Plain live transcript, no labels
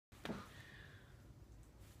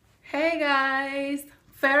Hey guys,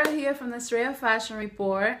 Farrah here from the Straight Fashion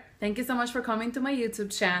Report. Thank you so much for coming to my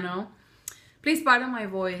YouTube channel. Please pardon my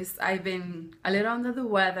voice. I've been a little under the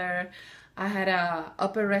weather. I had a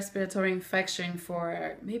upper respiratory infection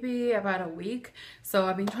for maybe about a week. So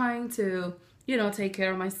I've been trying to, take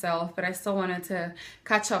care of myself, but I still wanted to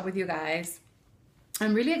catch up with you guys.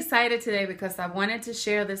 I'm really excited today because I wanted to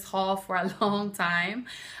share this haul for a long time.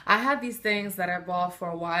 I had these things that I bought for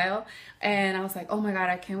a while and I was like, oh my god,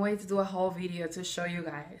 I can't wait to do a haul video to show you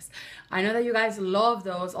guys. I know that you guys love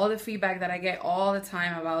those, all the feedback that I get all the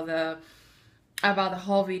time about the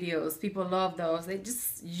haul videos. People love those.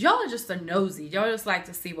 Y'all just are nosy. Y'all just like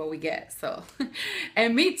to see what we get. So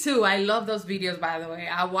and me too. I love those videos, by the way.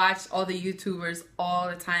 I watch all the YouTubers all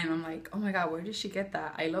the time. I'm like, oh my god, where did she get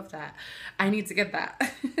that? I love that. I need to get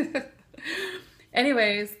that.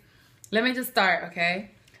 Anyways, let me just start,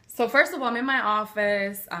 okay? So first of all, I'm in my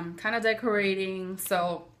office. I'm kind of decorating,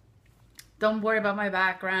 so don't worry about my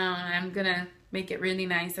background. I'm gonna make it really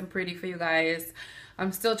nice and pretty for you guys.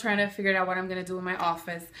 I'm still trying to figure out what I'm gonna do in my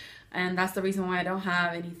office, and that's the reason why I don't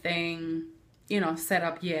have anything, set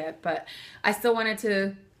up yet. But I still wanted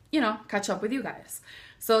to, catch up with you guys.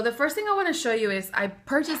 So the first thing I want to show you is I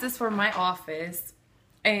purchased this for my office,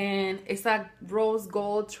 and it's a rose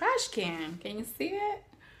gold trash can. Can you see it?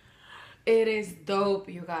 It is dope,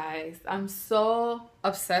 you guys. I'm so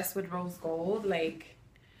obsessed with rose gold. Like,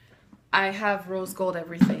 I have rose gold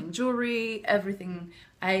everything, jewelry, everything.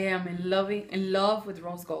 I am in love with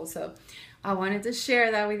rose gold. So I wanted to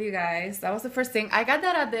share that with you guys. That was the first thing. I got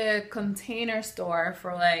that at the Container Store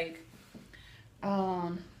for like,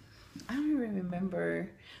 I don't even remember.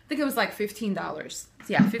 I think it was like $15.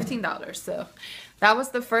 Yeah, $15. So that was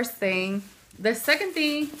the first thing. The second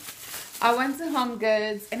thing, I went to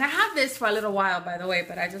Homegoods, and I had this for a little while, by the way,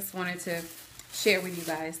 but I just wanted to share with you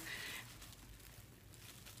guys.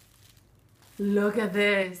 Look at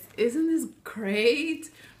this. Isn't this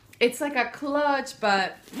great? It's like a clutch,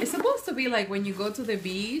 but it's supposed to be like when you go to the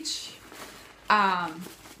beach,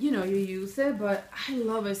 you use it, but I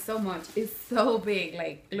love it so much. It's so big.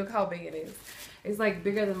 Like, look how big it is. It's like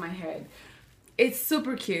bigger than my head. It's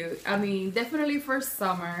super cute. I mean, definitely for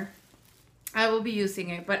summer, I will be using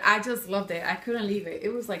it, but I just loved it. I couldn't leave it.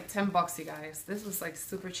 It was like 10 bucks, you guys. This was like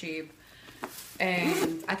super cheap.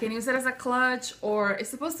 And I can use it as a clutch, or it's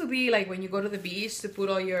supposed to be like when you go to the beach to put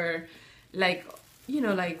all your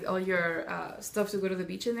all your stuff to go to the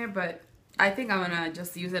beach in there. But I think I'm gonna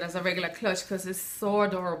just use it as a regular clutch because it's so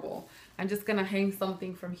adorable. I'm just gonna hang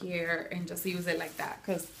something from here and just use it like that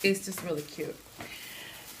because it's just really cute.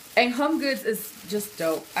 And Homegoods is just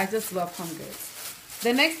dope. I just love Homegoods.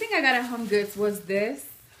 The next thing I got at Homegoods was this.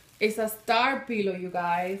 It's a star pillow, you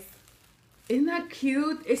guys. Isn't that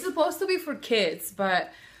cute? It's supposed to be for kids,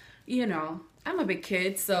 but I'm a big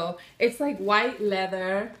kid, so it's like white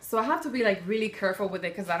leather. So I have to be like really careful with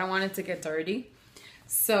it because I don't want it to get dirty.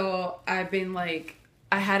 So I've been like,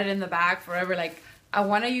 I had it in the bag forever. Like, I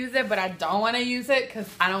want to use it, but I don't want to use it because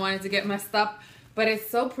I don't want it to get messed up. But it's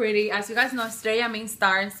so pretty. As you guys know, estrella means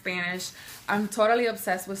star in Spanish. I'm totally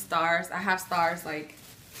obsessed with stars. I have stars like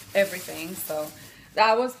everything. So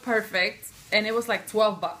that was perfect. And it was like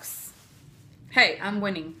 12 bucks. Hey, I'm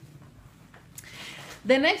winning.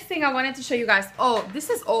 The next thing I wanted to show you guys. Oh, this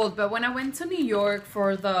is old, but when I went to New York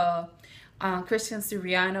for the Christian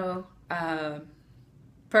Siriano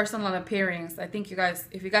personal appearance, I think you guys,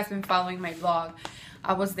 if you guys been following my vlog,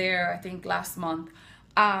 I was there, I think last month.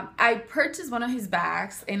 I purchased one of his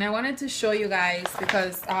bags, and I wanted to show you guys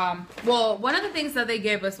because, well, one of the things that they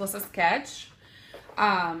gave us was a sketch.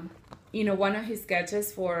 One of his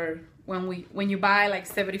sketches for when you buy like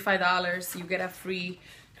 $75, you get a free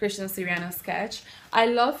Christian Siriano sketch. I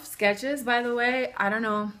love sketches, by the way. I don't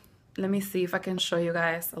know. Let me see if I can show you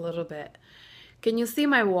guys a little bit. Can you see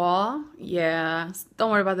my wall? Yeah.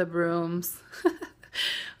 Don't worry about the brooms.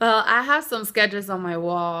 Well, I have some sketches on my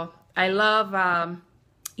wall. I love,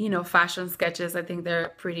 fashion sketches. I think they're a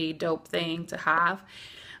pretty dope thing to have.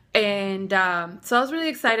 And so I was really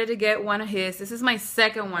excited to get one of his. This is my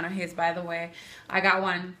second one of his, by the way. I got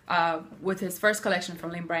one with his first collection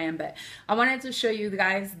from Bryant, but I wanted to show you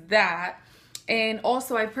guys that. And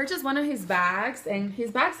also I purchased one of his bags, and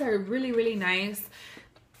his bags are really, really nice.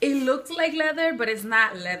 It looks like leather, but it's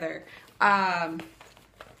not leather. I'm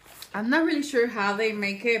not really sure how they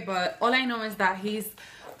make it, but all I know is that he's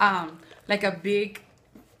like a big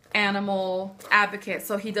animal advocate,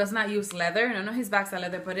 so he does not use leather. None of his bags are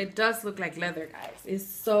leather, but it does look like leather, guys. It's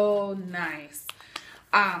so nice.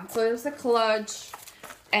 So it was a clutch,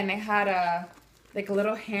 and it had a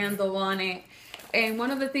little handle on it. And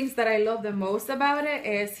one of the things that I love the most about it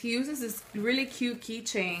is he uses this really cute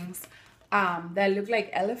keychains that look like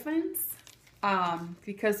elephants.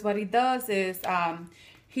 Because what he does is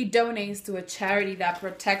he donates to a charity that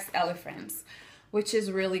protects elephants, which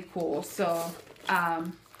is really cool. So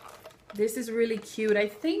this is really cute. I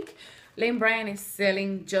think Lane Bryant is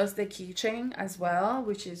selling just the keychain as well,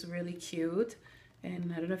 which is really cute.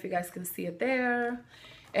 And I don't know if you guys can see it there.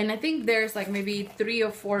 And I think there's like maybe 3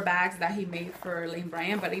 or 4 bags that he made for Lane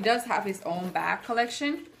Bryant, but he does have his own bag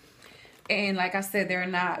collection. And like I said, they're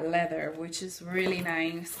not leather, which is really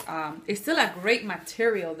nice. It's still a great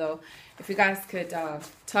material though. If you guys could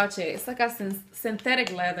touch it, it's like a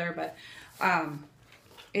synthetic leather, but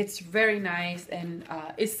it's very nice. And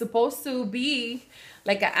it's supposed to be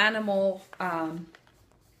like an animal,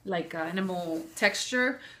 animal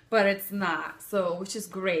texture, but it's not. So, which is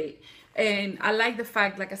great. And I like the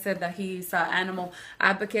fact, like I said, that he's an animal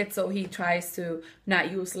advocate, so he tries to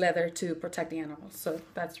not use leather to protect the animals. So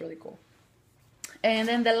that's really cool. And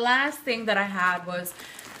then the last thing that I had was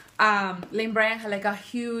Lane Bryant had like a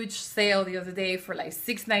huge sale the other day for like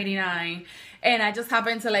 $6.99, and I just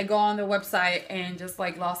happened to like go on the website and just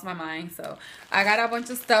like lost my mind. So I got a bunch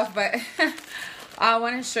of stuff, but I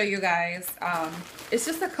want to show you guys. It's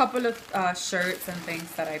just a couple of shirts and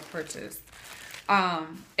things that I purchased.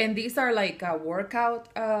 And these are like workout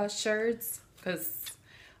shirts, because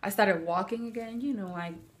I started walking again. You know,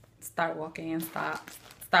 I start walking and stop,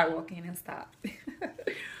 start walking and stop.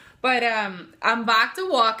 But I'm back to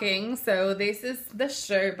walking, so this is the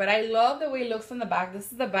shirt. But I love the way it looks on the back.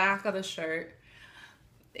 This is the back of the shirt.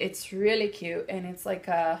 It's really cute, and it's like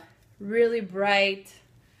a really bright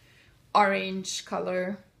orange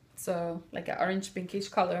color, so like an orange pinkish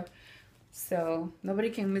color. So nobody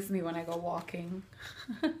can miss me when I go walking,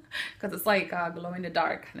 because it's like glow in the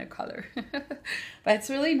dark kind of color. But it's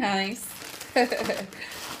really nice. The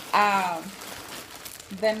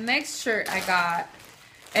next shirt I got,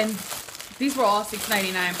 and these were all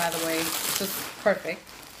 $6.99 by the way, just perfect.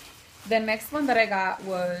 The next one that I got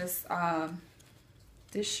was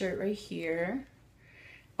this shirt right here.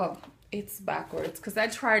 Oh, it's backwards because I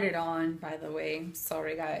tried it on, by the way.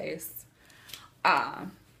 Sorry guys.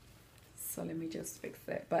 So let me just fix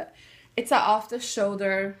it. But it's an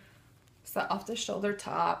off-the-shoulder. It's an off-the-shoulder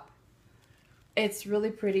top. It's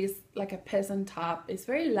really pretty. It's like a peasant top. It's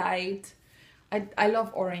very light. I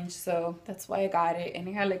love orange, so that's why I got it. And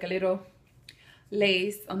it had like a little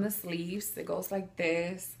lace on the sleeves. It goes like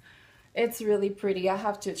this. It's really pretty. I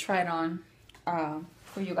have to try it on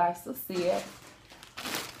for you guys to see it.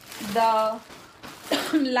 The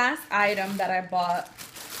last item that I bought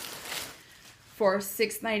for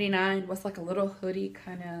 $6.99 was like a little hoodie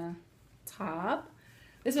kind of top.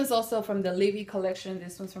 This was also from the Livy collection.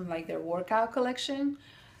 This one's from like their workout collection.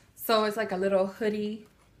 So it's like a little hoodie,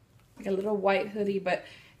 like a little white hoodie, but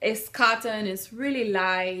it's cotton. It's really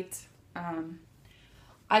light. I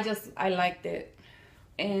liked it.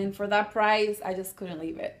 And for that price, I just couldn't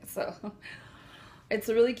leave it. So it's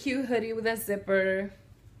a really cute hoodie with a zipper.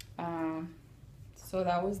 So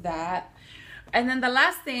that was that. And then the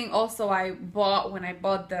last thing also I bought when I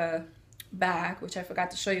bought the bag, which I forgot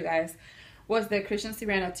to show you guys, was the Christian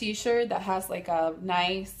Siriano t-shirt that has like a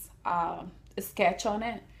nice sketch on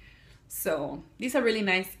it. So these are really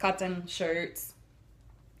nice cotton shirts.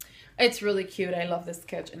 It's really cute. I love the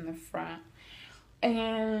sketch in the front.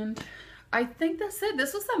 And I think that's it.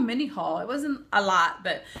 This was a mini haul. It wasn't a lot,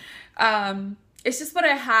 but it's just what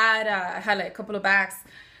I had. I had like a couple of bags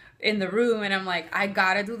in the room, and I'm like, I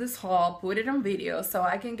gotta do this haul, put it on video so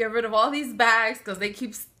I can get rid of all these bags because they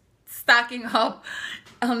keep stacking up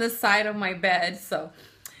on the side of my bed. So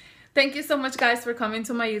thank you so much guys for coming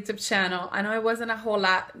to my YouTube channel. I know it wasn't a whole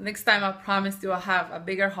lot. Next time I promise you I'll have a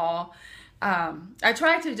bigger haul. I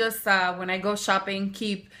try to just when I go shopping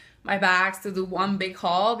keep my bags to do one big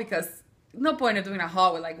haul, because no point of doing a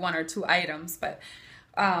haul with like 1 or 2 items. But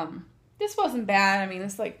this wasn't bad. I mean,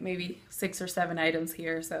 it's like maybe 6 or 7 items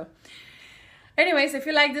here. So anyways, if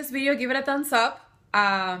you like this video, give it a thumbs up.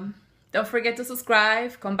 Don't forget to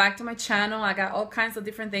subscribe. Come back to my channel. I got all kinds of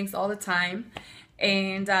different things all the time.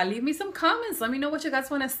 And leave me some comments. Let me know what you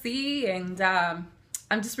guys want to see. And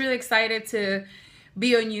I'm just really excited to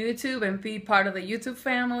be on YouTube and be part of the YouTube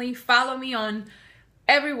family. Follow me on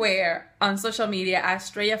everywhere on social media at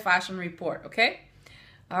Straya Fashion Report, okay?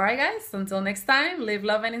 All right, guys. Until next time, live,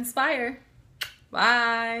 love, and inspire.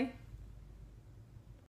 Bye.